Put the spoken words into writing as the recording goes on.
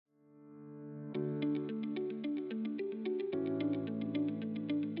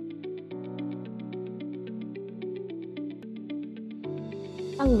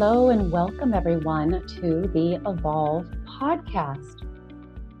Hello and welcome everyone to the Evolve podcast,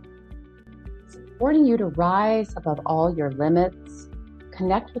 supporting you to rise above all your limits,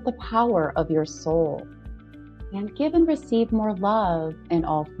 connect with the power of your soul, and give and receive more love in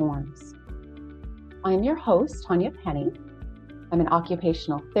all forms. I'm your host, Tanya Penny. I'm an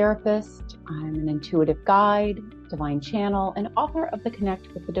occupational therapist. I'm an intuitive guide, divine channel, and author of the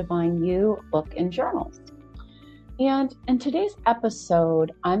Connect with the Divine You book and journals. And in today's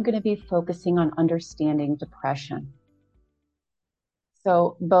episode, I'm going to be focusing on understanding depression.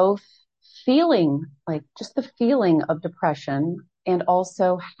 So both feeling, like just the feeling of depression, and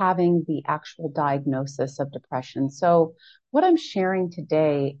also having the actual diagnosis of depression. So what I'm sharing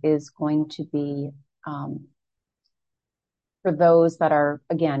today is going to be for those that are,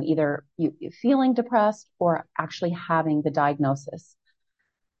 again, either feeling depressed or actually having the diagnosis.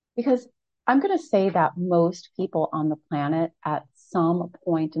 Because I'm going to say that most people on the planet at some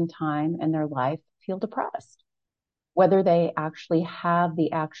point in time in their life feel depressed, whether they actually have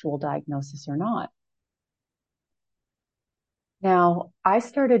the actual diagnosis or not. Now, I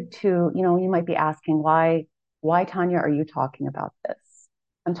started to, you might be asking, why, Tanya, are you talking about this?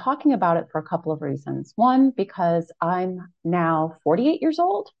 I'm talking about it for a couple of reasons. One, because I'm now 48 years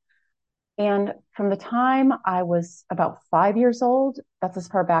old. And from the time I was about 5 years old, that's as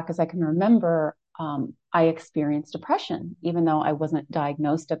far back as I can remember, I experienced depression, even though I wasn't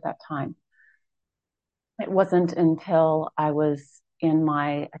diagnosed at that time. It wasn't until I was in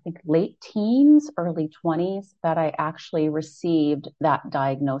my, I think, late teens, early 20s that I actually received that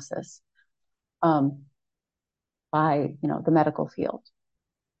diagnosis by, the medical field.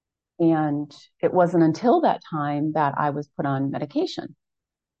 And it wasn't until that time that I was put on medication.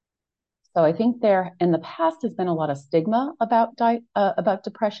 So I think there in the past has been a lot of stigma about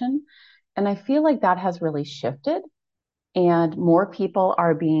depression. And I feel like that has really shifted and more people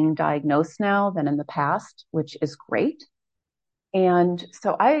are being diagnosed now than in the past, which is great. And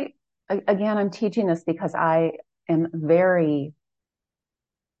so I'm teaching this because I am very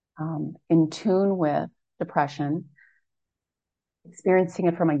in tune with depression, experiencing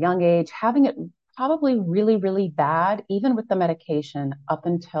it from a young age, having it probably really, really bad, even with the medication up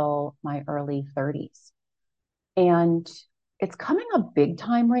until my early 30s. And it's coming up big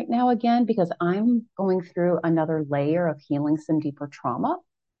time right now again, because I'm going through another layer of healing some deeper trauma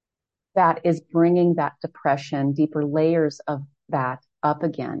that is bringing that depression, deeper layers of that up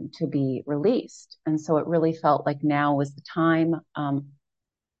again to be released. And so it really felt like now was the time,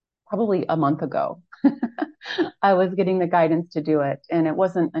 probably a month ago, I was getting the guidance to do it. And it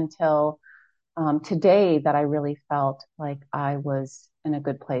wasn't until today that I really felt like I was in a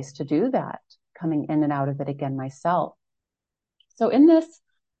good place to do that, coming in and out of it again myself. So in this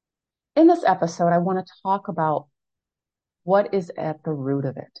episode, I want to talk about what is at the root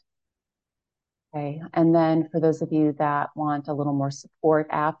of it. Okay. And then for those of you that want a little more support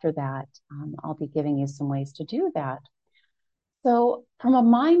after that, I'll be giving you some ways to do that. So from a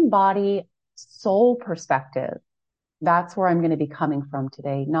mind, body, soul perspective, that's where I'm going to be coming from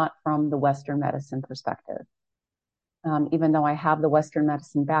today, not from the Western medicine perspective. Even though I have the Western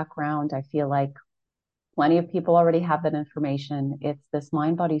medicine background, I feel like plenty of people already have that information. It's this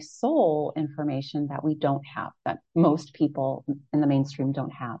mind, body, soul information that we don't have, that most people in the mainstream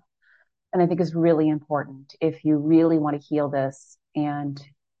don't have. And I think is really important if you really want to heal this, and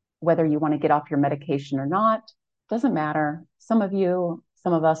whether you want to get off your medication or not, doesn't matter. Some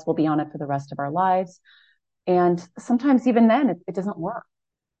of us will be on it for the rest of our lives. And sometimes even then it doesn't work.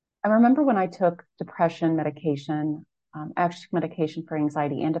 I remember when I took depression medication, actually medication for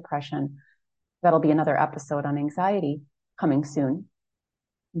anxiety and depression. That'll be another episode on anxiety coming soon.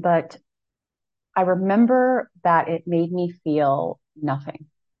 But I remember that it made me feel nothing.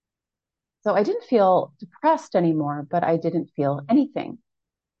 So I didn't feel depressed anymore, but I didn't feel anything.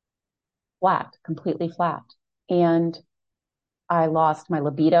 Flat, completely flat. And I lost my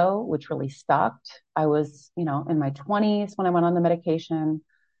libido, which really sucked. I was, in my 20s when I went on the medication.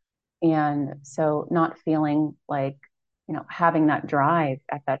 And so not feeling like, having that drive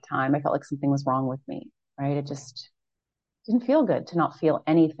at that time, I felt like something was wrong with me, right? It just didn't feel good to not feel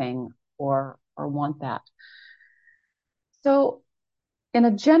anything or want that. So in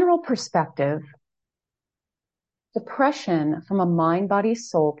a general perspective, depression from a mind, body,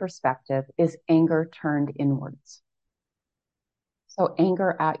 soul perspective is anger turned inwards. So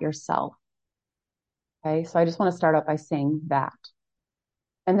anger at yourself. Okay. So I just want to start out by saying that.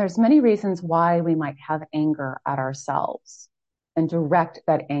 And there's many reasons why we might have anger at ourselves and direct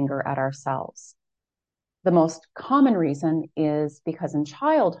that anger at ourselves. The most common reason is because in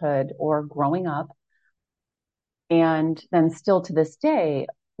childhood or growing up, and then still to this day,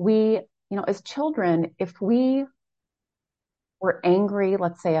 as children, if we were angry,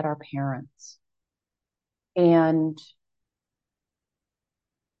 let's say at our parents, and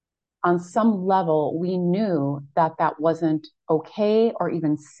on some level, we knew that that wasn't okay or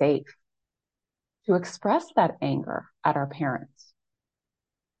even safe to express that anger at our parents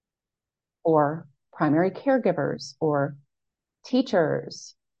or primary caregivers or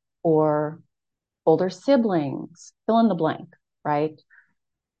teachers or older siblings, fill in the blank, right?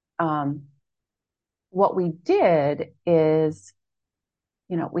 Um, what we did is,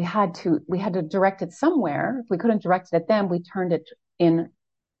 we had to direct it somewhere. If we couldn't direct it at them, we turned it in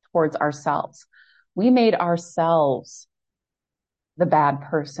towards ourselves. We made ourselves the bad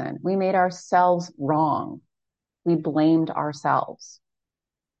person. We made ourselves wrong. We blamed ourselves.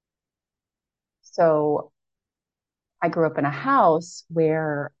 So I grew up in a house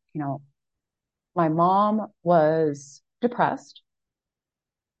where, my mom was depressed.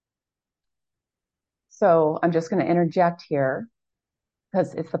 So I'm just going to interject here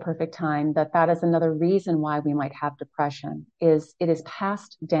because it's the perfect time that is another reason why we might have depression is it is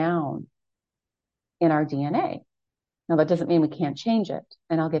passed down in our DNA. Now that doesn't mean we can't change it,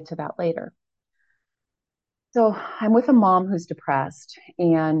 and I'll get to that later. So I'm with a mom who's depressed,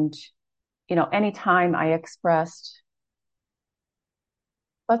 and anytime I expressed,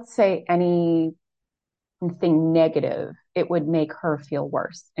 let's say, anything negative, it would make her feel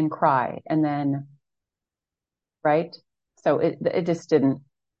worse and cry. And then, right? So it just didn't,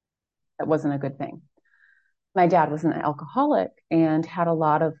 it wasn't a good thing. My dad was an alcoholic and had a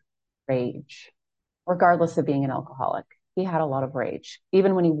lot of rage, regardless of being an alcoholic. He had a lot of rage.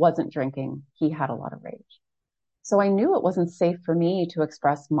 Even when he wasn't drinking, he had a lot of rage. So I knew it wasn't safe for me to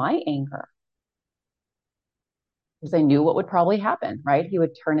express my anger because I knew what would probably happen, right? He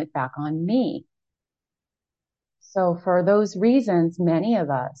would turn it back on me. So for those reasons, many of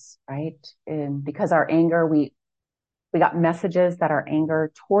us, right, because our anger, we got messages that our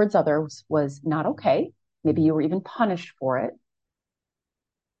anger towards others was not okay. Maybe you were even punished for it.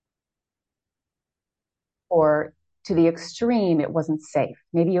 Or to the extreme, it wasn't safe.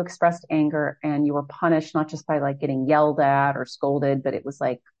 Maybe you expressed anger and you were punished not just by like getting yelled at or scolded, but it was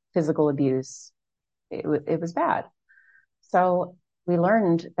like physical abuse. It was bad. So we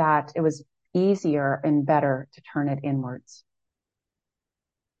learned that it was easier and better to turn it inwards.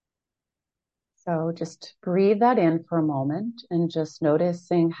 So just breathe that in for a moment and just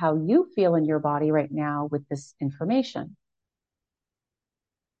noticing how you feel in your body right now with this information.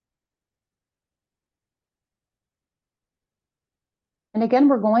 And again,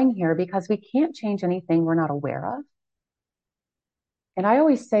 we're going here because we can't change anything we're not aware of. And I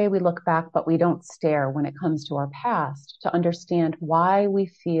always say we look back, but we don't stare when it comes to our past to understand why we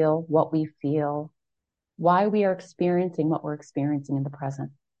feel what we feel, why we are experiencing what we're experiencing in the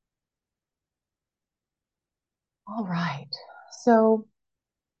present. All right. So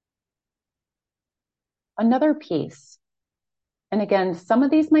another piece, and again, some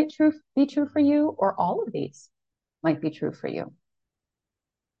of these might be true for you, or all of these might be true for you. All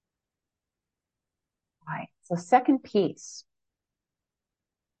right. So second piece,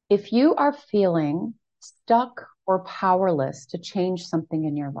 if you are feeling stuck or powerless to change something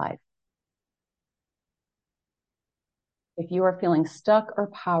in your life, if you are feeling stuck or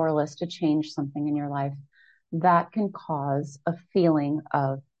powerless to change something in your life, that can cause a feeling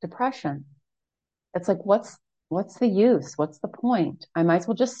of depression. It's like, what's the use? What's the point? I might as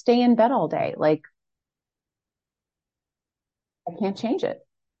well just stay in bed all day. Like, I can't change it.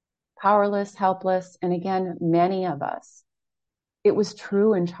 Powerless, helpless. And again, many of us, it was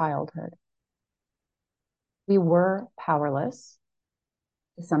true in childhood. We were powerless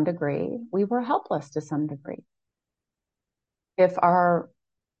to some degree. We were helpless to some degree. If our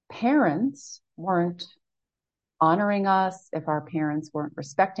parents weren't honoring us, if our parents weren't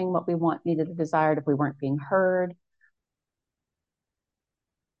respecting what we want, needed, or desired, if we weren't being heard.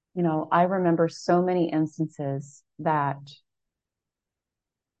 I remember so many instances that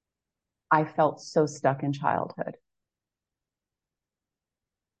I felt so stuck in childhood.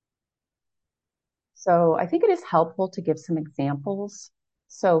 So I think it is helpful to give some examples.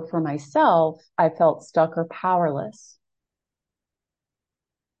 So for myself, I felt stuck or powerless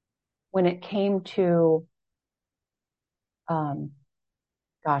when it came to, um,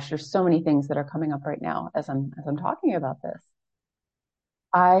 gosh, there's so many things that are coming up right now as I'm talking about this.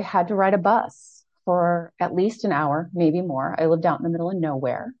 I had to ride a bus for at least an hour, maybe more. I lived out in the middle of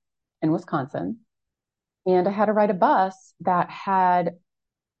nowhere in Wisconsin, and I had to ride a bus that had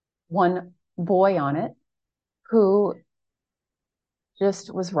one boy on it who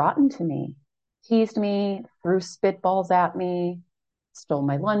just was rotten to me, teased me, threw spitballs at me, stole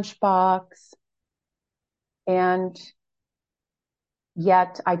my lunchbox. And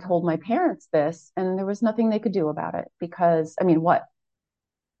yet I told my parents this, and there was nothing they could do about it because, I mean, what?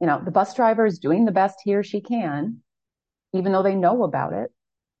 The bus driver is doing the best he or she can, even though they know about it.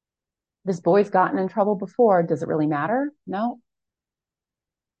 This boy's gotten in trouble before. Does it really matter? No.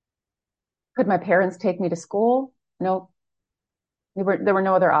 Could my parents take me to school? No. There were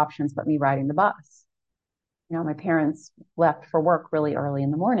no other options but me riding the bus. My parents left for work really early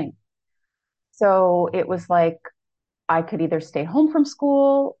in the morning. So it was like I could either stay home from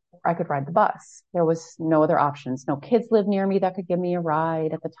school or I could ride the bus. There was no other options. No kids lived near me that could give me a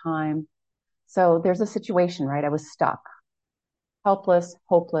ride at the time. So there's a situation, right? I was stuck, helpless,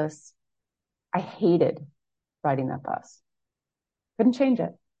 hopeless. I hated riding that bus. Couldn't change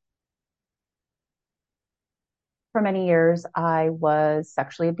it. For many years, I was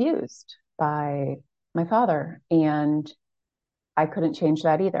sexually abused by my father, and I couldn't change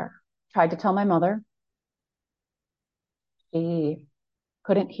that either. Tried to tell my mother. She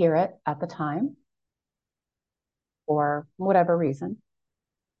couldn't hear it at the time for whatever reason.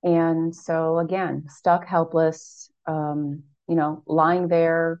 And so again, stuck, helpless, lying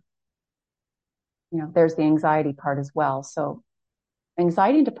there, there's the anxiety part as well. So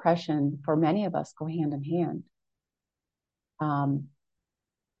anxiety and depression for many of us go hand in hand.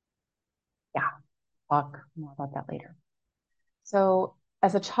 Yeah, talk more about that later. So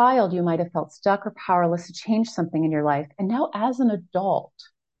as a child, you might have felt stuck or powerless to change something in your life. And now as an adult,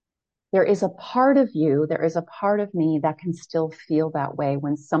 there is a part of you, there is a part of me that can still feel that way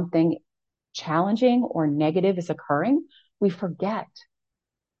when something challenging or negative is occurring. We forget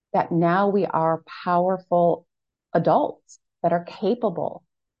that now we are powerful adults that are capable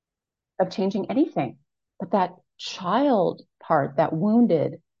of changing anything. But that child part, that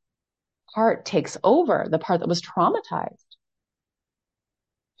wounded part takes over, the part that was traumatized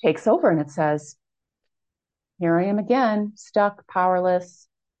takes over, and it says, here I am again, stuck, powerless.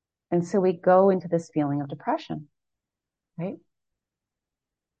 And so we go into this feeling of depression, right?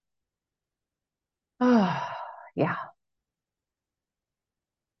 Yeah.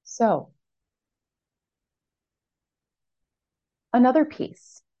 So another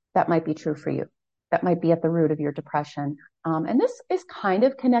piece that might be true for you, that might be at the root of your depression. And this is kind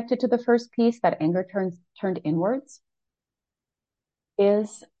of connected to the first piece, that anger turned inwards,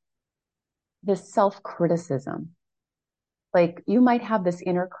 is this self-criticism. Like you might have this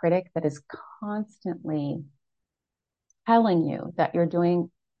inner critic that is constantly telling you that you're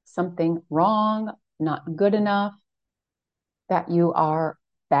doing something wrong, not good enough, that you are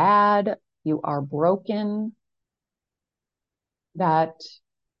bad, you are broken, that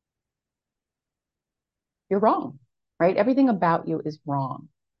you're wrong, right? Everything about you is wrong.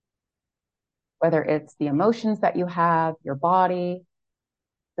 Whether it's the emotions that you have, your body,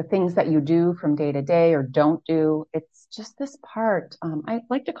 the things that you do from day to day or don't do. It's just this part. I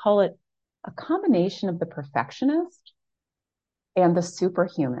like to call it a combination of the perfectionist and the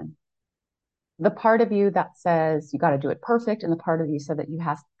superhuman. The part of you that says you got to do it perfect, and the part of you said that you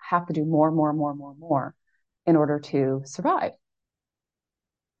have to do more in order to survive.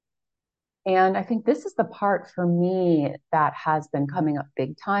 And I think this is the part for me that has been coming up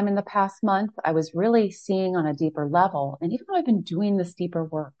big time in the past month. I was really seeing on a deeper level. And even though I've been doing this deeper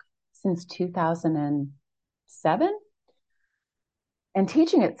work since 2007 and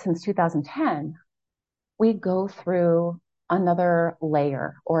teaching it since 2010, we go through another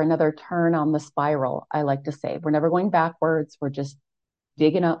layer or another turn on the spiral, I like to say. We're never going backwards. We're just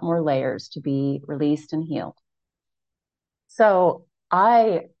digging up more layers to be released and healed. So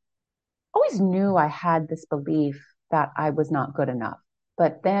I always knew I had this belief that I was not good enough.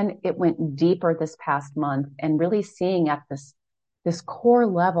 But then it went deeper this past month and really seeing at this core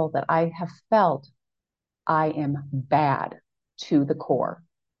level that I have felt I am bad to the core.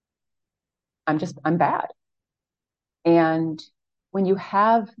 I'm bad. And when you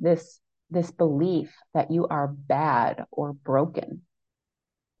have this belief that you are bad or broken,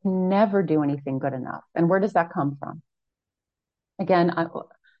 never do anything good enough. And where does that come from? Again,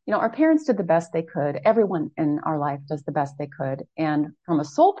 our parents did the best they could. Everyone in our life does the best they could. And from a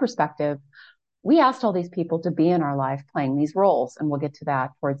soul perspective, we asked all these people to be in our life playing these roles. And we'll get to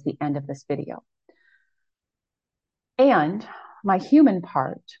that towards the end of this video. And my human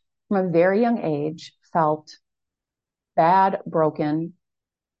part from a very young age felt bad, broken,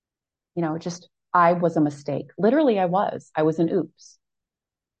 just I was a mistake. Literally, I was an oops,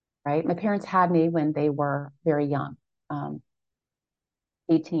 right? My parents had me when they were very young,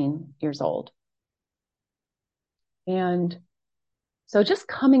 18 years old. And so just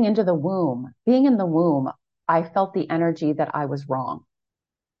coming into the womb, being in the womb, I felt the energy that I was wrong,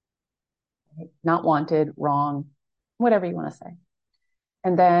 not wanted, wrong, whatever you want to say.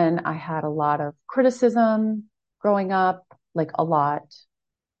 And then I had a lot of criticism growing up, like a lot,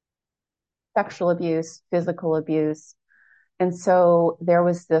 sexual abuse, physical abuse. And so there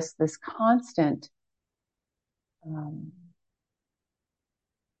was this constant, um,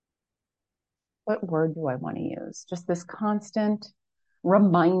 what word do I want to use? Just this constant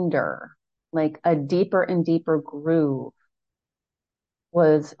reminder, like a deeper and deeper groove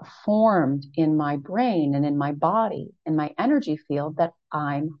was formed in my brain and in my body, in my energy field, that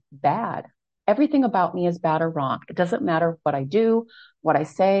I'm bad. Everything about me is bad or wrong. It doesn't matter what I do, what I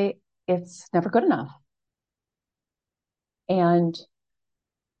say, it's never good enough. And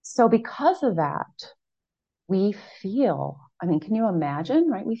so because of that, we feel, I mean, can you imagine,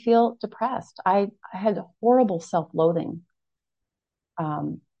 right? We feel depressed. I had horrible self-loathing,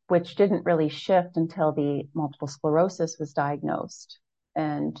 which didn't really shift until the multiple sclerosis was diagnosed.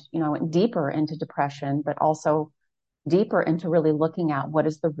 And, I went deeper into depression, but also deeper into really looking at what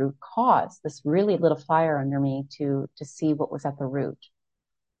is the root cause. This really lit a fire under me to see what was at the root.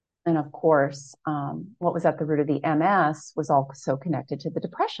 And of course, what was at the root of the MS was also connected to the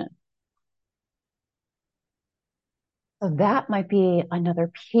depression. So that might be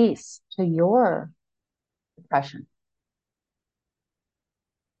another piece to your depression.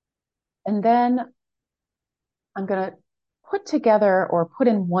 And then I'm going to put together or put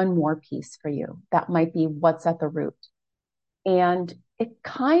in one more piece for you that might be what's at the root. And it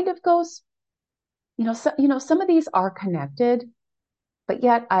kind of goes, some of these are connected, but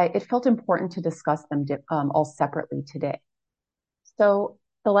yet it felt important to discuss them all separately today. So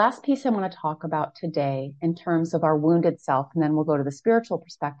the last piece I want to talk about today in terms of our wounded self, and then we'll go to the spiritual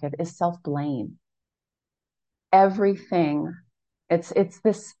perspective, is self-blame. Everything, it's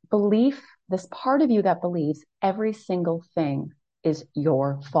this belief, this part of you that believes every single thing is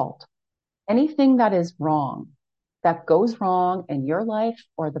your fault. Anything that is wrong, that goes wrong in your life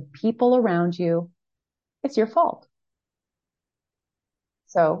or the people around you, it's your fault.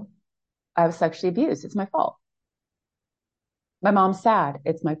 So I was sexually abused. It's my fault. My mom's sad.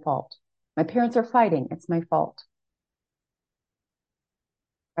 It's my fault. My parents are fighting. It's my fault.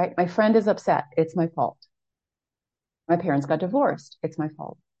 Right? My friend is upset. It's my fault. My parents got divorced. It's my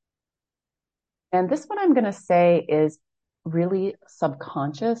fault. And this one I'm going to say is really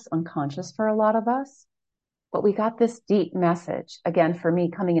subconscious, unconscious for a lot of us. But we got this deep message, again, for me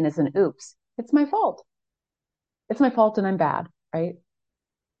coming in as an oops. It's my fault. It's my fault and I'm bad, right?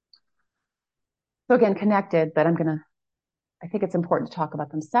 So again, connected, but I think it's important to talk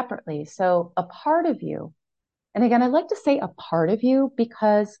about them separately. So a part of you, and again, I like to say a part of you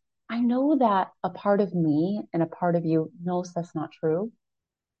because I know that a part of me and a part of you knows that's not true.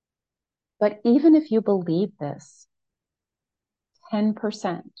 But even if you believe this,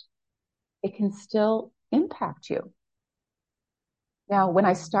 10%, it can still impact you. Now, when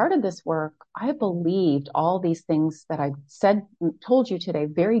I started this work, I believed all these things that I told you today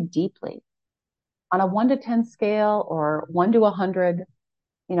very deeply. On a 1 to 10 scale or 1 to 100,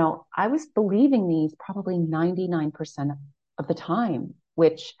 I was believing these probably 99% of the time,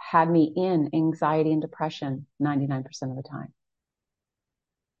 which had me in anxiety and depression 99% of the time.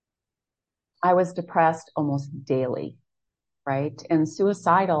 I was depressed almost daily, right? And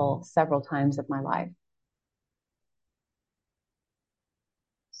suicidal several times of my life.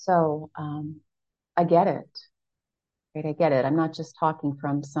 So I get it, right? I get it. I'm not just talking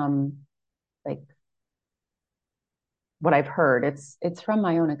from some like what I've heard. It's from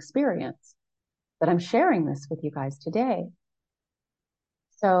my own experience that I'm sharing this with you guys today.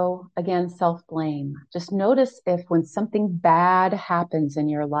 So again, self-blame. Just notice if when something bad happens in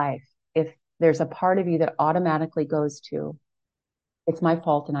your life, if there's a part of you that automatically goes to, it's my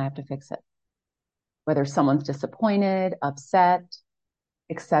fault and I have to fix it. Whether someone's disappointed, upset,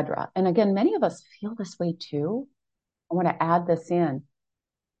 etc. And again, many of us feel this way too. I want to add this in.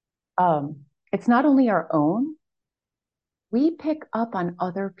 It's not only our own. We pick up on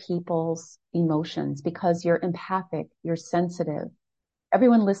other people's emotions because you're empathic, you're sensitive.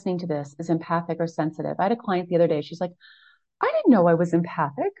 Everyone listening to this is empathic or sensitive. I had a client the other day. She's like, I didn't know I was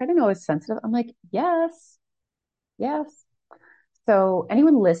empathic. I didn't know I was sensitive. I'm like, yes, yes. So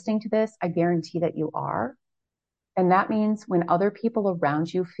anyone listening to this, I guarantee that you are. And that means when other people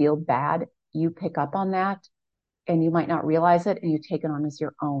around you feel bad, you pick up on that and you might not realize it and you take it on as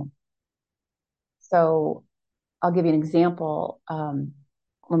your own. So I'll give you an example.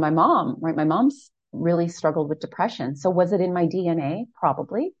 When my mom, right, my mom's really struggled with depression. So was it in my DNA?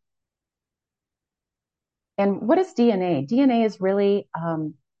 Probably. And what is DNA? DNA is really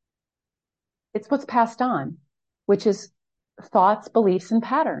It's what's passed on, which is thoughts, beliefs, and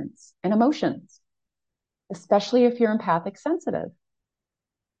patterns and emotions, especially if you're empathic sensitive.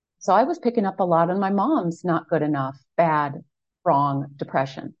 So I was picking up a lot on my mom's not good enough, bad, wrong,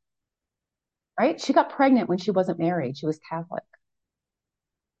 depression, right? She got pregnant when she wasn't married. She was Catholic.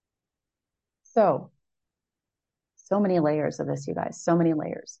 So, so many layers of this, you guys, so many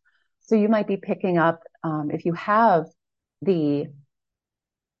layers. So you might be picking up, if you have the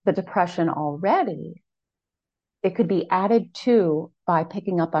depression already, it could be added to by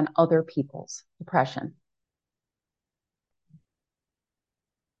picking up on other people's depression.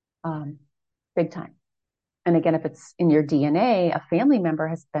 Big time. And again, if it's in your DNA, a family member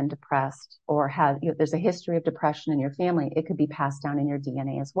has been depressed or there's a history of depression in your family, it could be passed down in your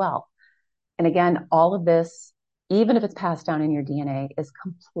DNA as well. And again, all of this, even if it's passed down in your DNA, is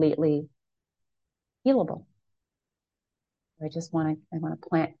completely healable. I want to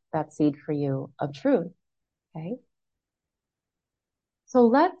plant that seed for you of truth. Okay. So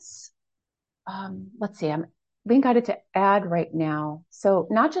let's see. I'm being guided to add right now. So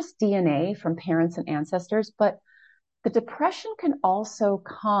not just DNA from parents and ancestors, but the depression can also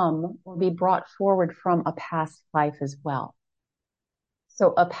come or be brought forward from a past life as well.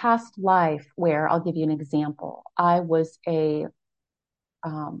 So a past life where, I'll give you an example. I was a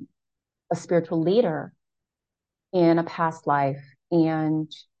spiritual leader in a past life,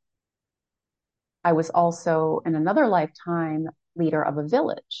 and I was also in another lifetime leader of a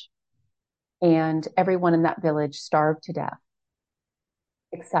village, and everyone in that village starved to death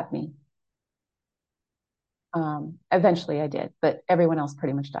except me. Eventually I did, but everyone else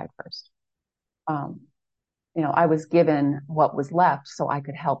pretty much died first. Um, I was given what was left so I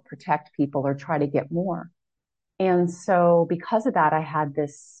could help protect people or try to get more. And so because of that, I had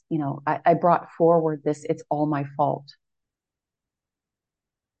this, I brought forward this, it's all my fault,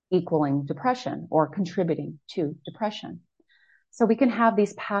 equaling depression or contributing to depression. So we can have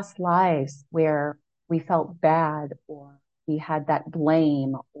these past lives where we felt bad or we had that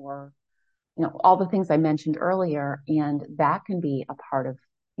blame or, all the things I mentioned earlier. And that can be a part of,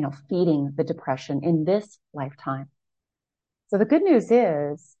 feeding the depression in this lifetime. So the good news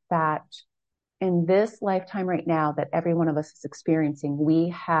is that in this lifetime right now that every one of us is experiencing, we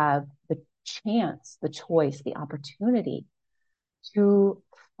have the chance, the choice, the opportunity to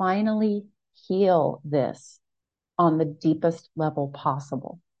finally heal this on the deepest level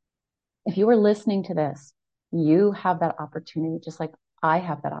possible. If you are listening to this, you have that opportunity, just like I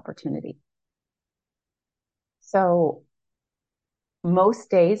have that opportunity. So most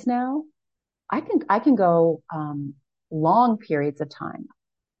days now, I can go long periods of time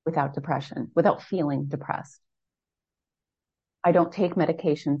without depression, without feeling depressed. I don't take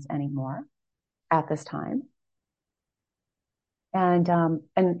medications anymore at this time. And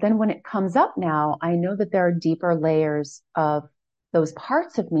then when it comes up now, I know that there are deeper layers of those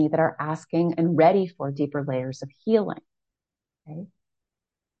parts of me that are asking and ready for deeper layers of healing. Okay.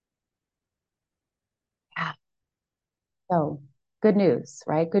 Yeah. So good news,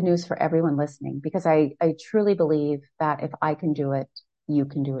 right? Good news for everyone listening, because I truly believe that if I can do it, you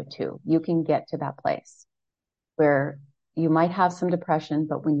can do it too. You can get to that place where you might have some depression,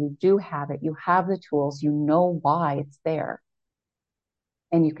 but when you do have it, you have the tools, you know why it's there,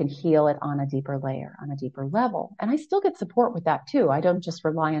 and you can heal it on a deeper layer, on a deeper level. And I still get support with that too. I don't just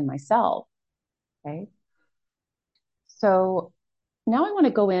rely on myself. Okay. So now I want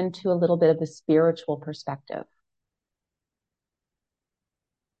to go into a little bit of the spiritual perspective.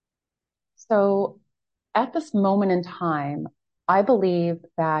 So at this moment in time, I believe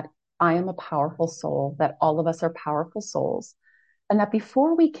that I am a powerful soul, that all of us are powerful souls, and that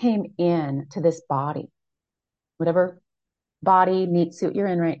before we came in to this body, whatever body, meat suit you're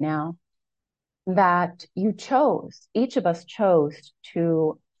in right now, that each of us chose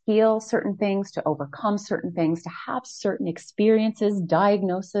to heal certain things, to overcome certain things, to have certain experiences,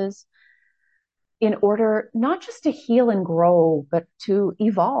 diagnoses, in order not just to heal and grow, but to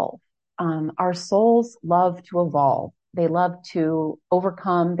evolve. Our souls love to evolve. They love to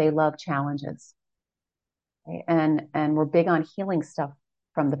overcome. They love challenges. Okay? And we're big on healing stuff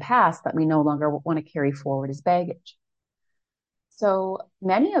from the past that we no longer want to carry forward as baggage. So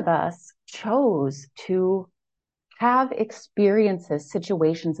many of us chose to have experiences,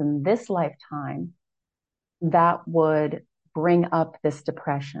 situations in this lifetime that would bring up this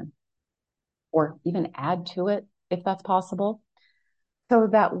depression or even add to it if that's possible, so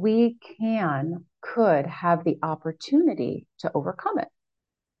that we could have the opportunity to overcome it.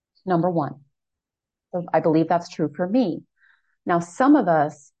 Number one. So I believe that's true for me. Now, some of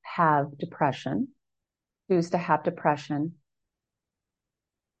us have depression, choose to have depression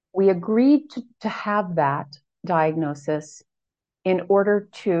We agreed to have that diagnosis in order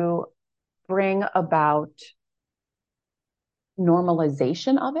to bring about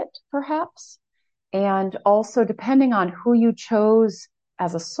normalization of it, perhaps. And also, depending on who you chose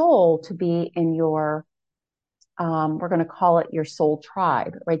as a soul to be in your, we're going to call it your soul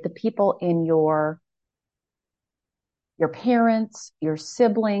tribe, right? The people in your parents, your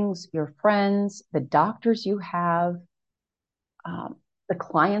siblings, your friends, the doctors you have, um, the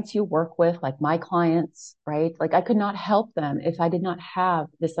clients you work with, like my clients, right? Like I could not help them if I did not have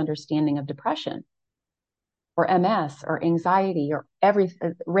this understanding of depression or MS or anxiety or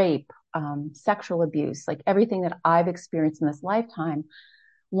rape, sexual abuse, like everything that I've experienced in this lifetime.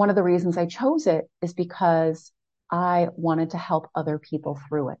 One of the reasons I chose it is because I wanted to help other people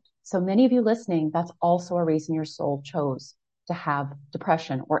through it. So many of you listening, that's also a reason your soul chose to have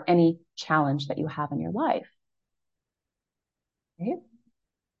depression or any challenge that you have in your life. Right?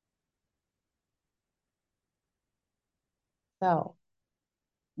 So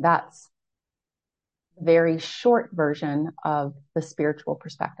that's a very short version of the spiritual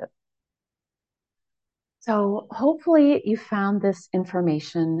perspective. So hopefully you found this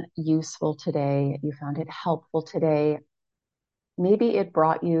information useful today. You found it helpful today. Maybe it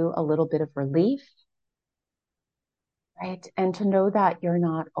brought you a little bit of relief, right? And to know that you're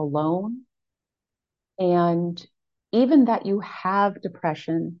not alone. And even that you have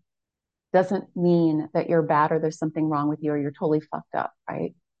depression doesn't mean that you're bad or there's something wrong with you or you're totally fucked up,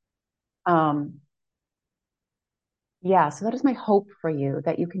 right? Um, yeah, so that is my hope for you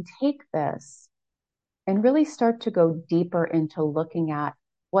that you can take this and really start to go deeper into looking at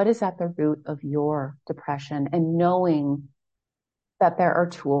what is at the root of your depression and knowing that there are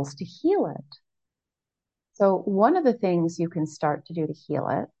tools to heal it. So one of the things you can start to do to heal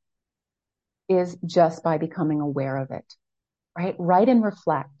it is just by becoming aware of it, right? Write and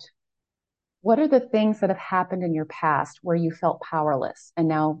reflect. What are the things that have happened in your past where you felt powerless? And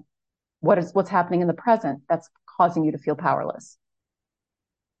now what's happening in the present that's causing you to feel powerless?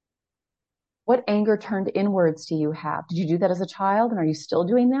 What anger turned inwards do you have? Did you do that as a child? And are you still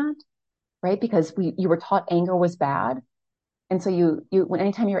doing that? Right? Because you were taught anger was bad. And so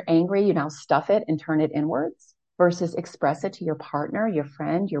anytime you're angry, you now stuff it and turn it inwards versus express it to your partner, your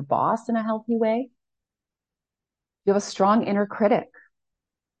friend, your boss in a healthy way. You have a strong inner critic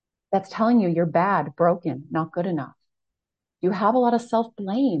that's telling you you're bad, broken, not good enough. You have a lot of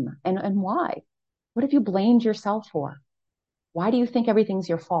self-blame. And why? What have you blamed yourself for? Why do you think everything's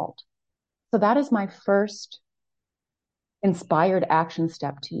your fault? So that is my first inspired action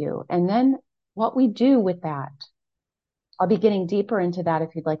step to you. And then what we do with that, I'll be getting deeper into that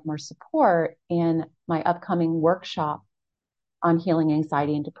if you'd like more support in my upcoming workshop on healing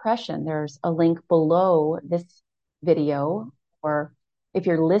anxiety and depression. There's a link below this video, or if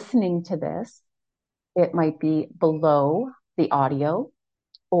you're listening to this, it might be below the audio,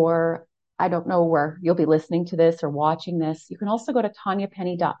 or I don't know where you'll be listening to this or watching this. You can also go to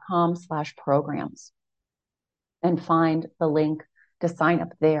tanyapenny.com/programs and find the link to sign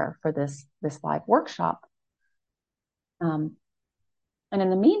up there for this live workshop. And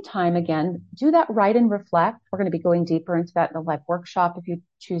in the meantime, again, do that write and reflect. We're going to be going deeper into that in the live workshop if you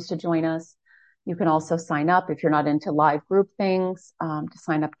choose to join us. You can also sign up if you're not into live group things to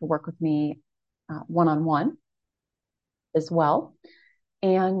sign up to work with me one-on-one as well.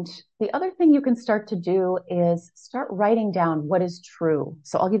 And the other thing you can start to do is start writing down what is true.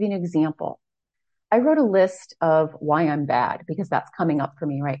 So I'll give you an example. I wrote a list of why I'm bad because that's coming up for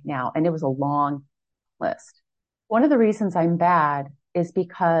me right now. And it was a long list. One of the reasons I'm bad is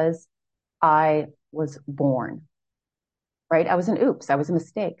because I was born, right? I was an oops, I was a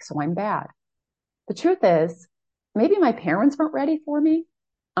mistake, so I'm bad. The truth is, maybe my parents weren't ready for me.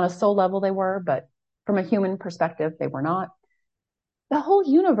 On a soul level, they were, but from a human perspective, they were not. The whole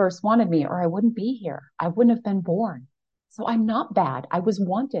universe wanted me, or I wouldn't be here. I wouldn't have been born. So I'm not bad. I was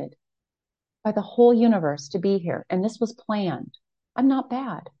wanted by the whole universe to be here, and this was planned. I'm not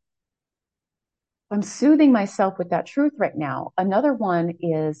bad. I'm soothing myself with that truth right now. Another one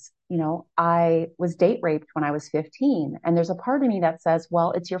is, I was date raped when I was 15. And there's a part of me that says,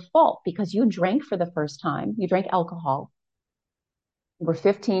 well, it's your fault because you drank for the first time. You drank alcohol. You were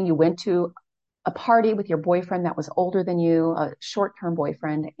 15. You went to a party with your boyfriend that was older than you, a short-term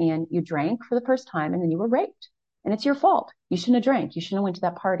boyfriend, and you drank for the first time and then you were raped. And it's your fault. You shouldn't have drank. You shouldn't have went to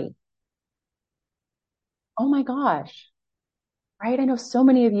that party. Oh my gosh. Right? I know so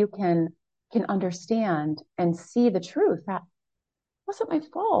many of you can understand and see the truth that wasn't my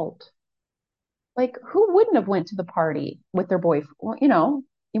fault. Like, who wouldn't have went to the party with their boyfriend? Well,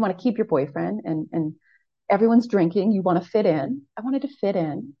 you want to keep your boyfriend and everyone's drinking. You want to fit in. I wanted to fit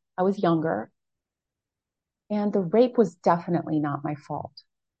in. I was younger, and the rape was definitely not my fault,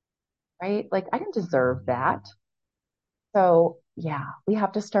 right? Like I didn't deserve that. So yeah, we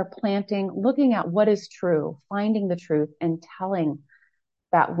have to start planting, looking at what is true, finding the truth and telling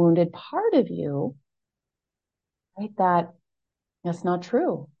that wounded part of you, right, that that's not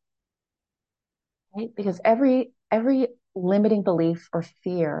true, right? Because every limiting belief or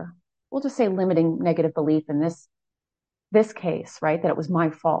fear, we'll just say limiting negative belief in this case, right, that it was my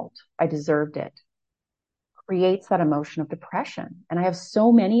fault, I deserved it, creates that emotion of depression. And I have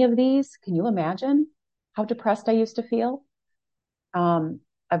so many of these. Can you imagine how depressed I used to feel? Um,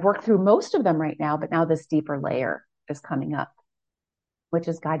 I've worked through most of them right now, but now this deeper layer is coming up, which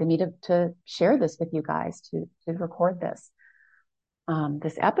has guided me to share this with you guys, to record this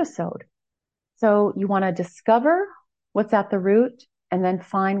episode. So you want to discover what's at the root and then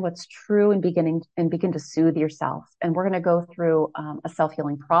find what's true and begin to soothe yourself. And we're going to go through a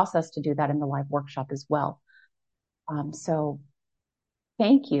self-healing process to do that in the live workshop as well. So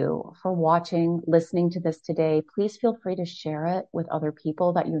thank you for watching, listening to this today. Please feel free to share it with other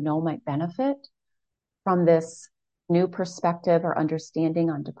people that you know might benefit from this new perspective or understanding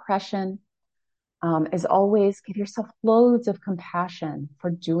on depression. As always, give yourself loads of compassion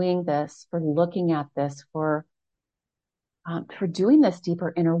for doing this, for looking at this, for doing this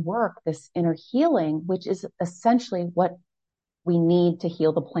deeper inner work, this inner healing, which is essentially what we need to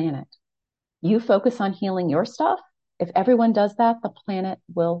heal the planet. You focus on healing your stuff. If everyone does that, the planet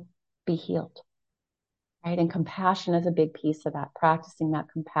will be healed, right? And compassion is a big piece of that, practicing that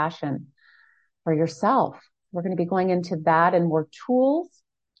compassion for yourself. We're going to be going into that and more tools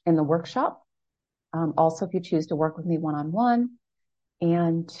in the workshop. Also, if you choose to work with me one-on-one,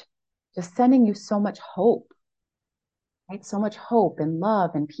 and just sending you so much hope, right? So much hope and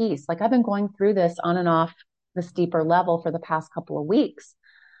love and peace. Like I've been going through this on and off this deeper level for the past couple of weeks,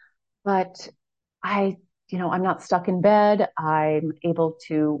 but I'm not stuck in bed. I'm able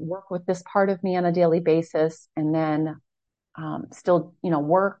to work with this part of me on a daily basis and then still,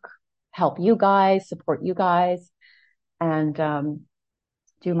 work, help you guys, support you guys, and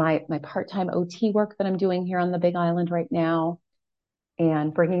do my part-time OT work that I'm doing here on the Big Island right now,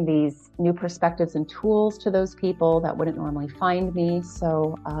 and bringing these new perspectives and tools to those people that wouldn't normally find me.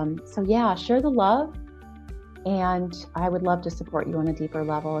 So yeah, share the love, and I would love to support you on a deeper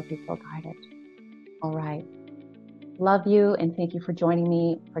level if you feel guided. All right. Love you, and thank you for joining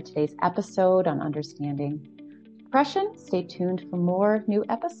me for today's episode on understanding depression. Stay tuned for more new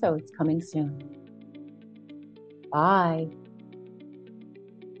episodes coming soon. Bye.